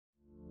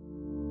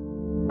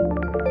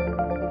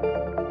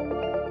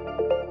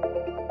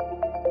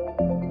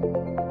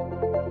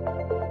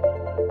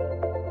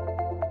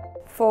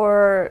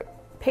For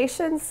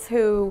patients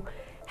who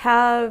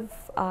have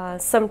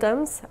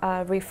symptoms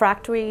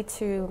refractory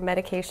to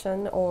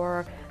medication,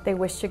 or they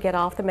wish to get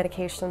off the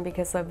medication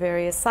because of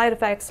various side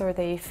effects, or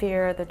they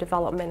fear the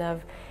development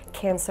of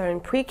cancer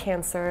and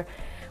precancer,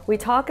 we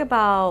talk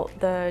about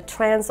the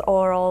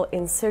transoral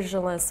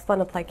incisionless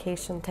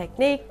fundoplication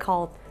technique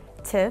called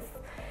TIF.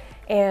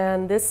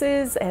 And this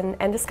is an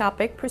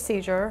endoscopic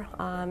procedure.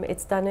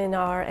 It's done in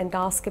our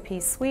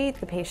endoscopy suite.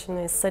 The patient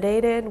is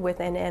sedated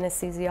with an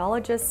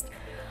anesthesiologist.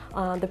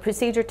 The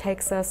procedure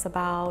takes us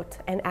about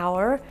an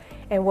hour,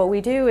 and what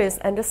we do is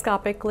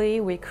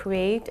endoscopically we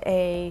create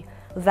a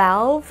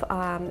valve.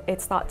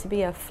 It's thought to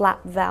be a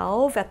flap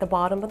valve at the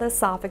bottom of the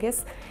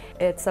esophagus.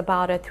 It's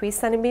about a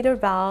 3-centimeter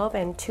valve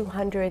and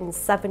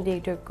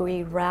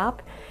 270-degree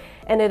wrap,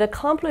 and it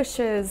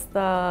accomplishes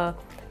the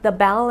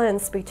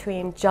balance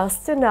between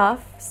just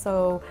enough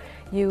so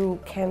you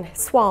can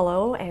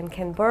swallow and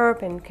can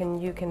burp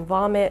and you can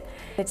vomit.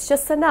 It's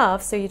just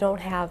enough so you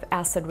don't have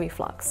acid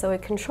reflux. So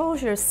it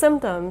controls your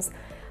symptoms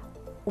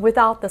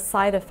without the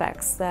side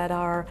effects that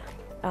are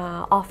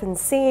often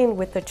seen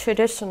with the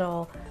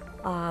traditional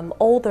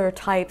older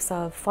types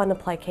of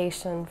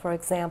fundoplication, for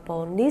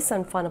example,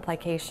 Nissen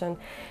fundoplication,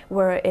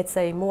 where it's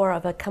more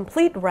of a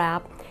complete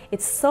wrap.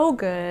 It's so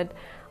good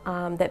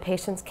that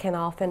patients can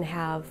often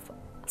have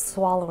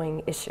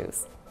swallowing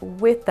issues.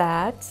 With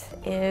that,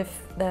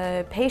 if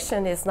the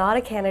patient is not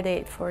a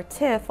candidate for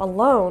TIF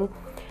alone,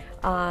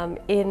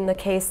 in the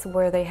case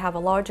where they have a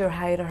larger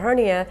hiatal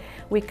hernia,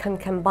 we can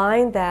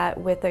combine that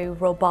with a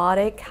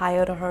robotic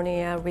hiatal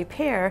hernia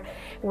repair,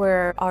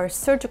 where our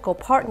surgical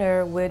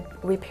partner would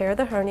repair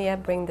the hernia,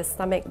 bring the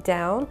stomach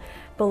down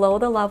below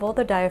the level of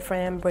the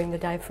diaphragm, bring the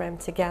diaphragm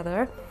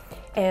together,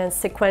 and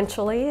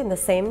sequentially in the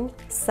same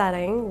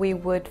setting we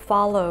would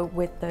follow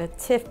with the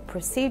TIF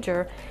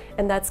procedure,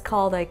 and that's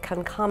called a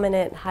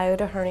concomitant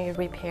hiatal hernia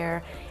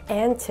repair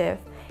and TIF.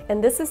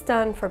 And this is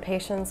done for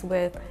patients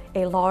with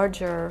a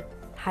larger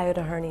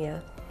hiatal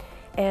hernia.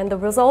 And the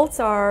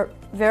results are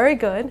very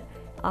good,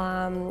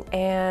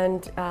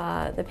 and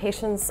the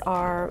patients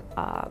are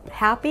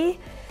happy.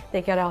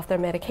 They get off their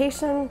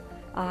medication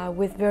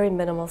with very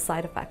minimal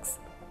side effects.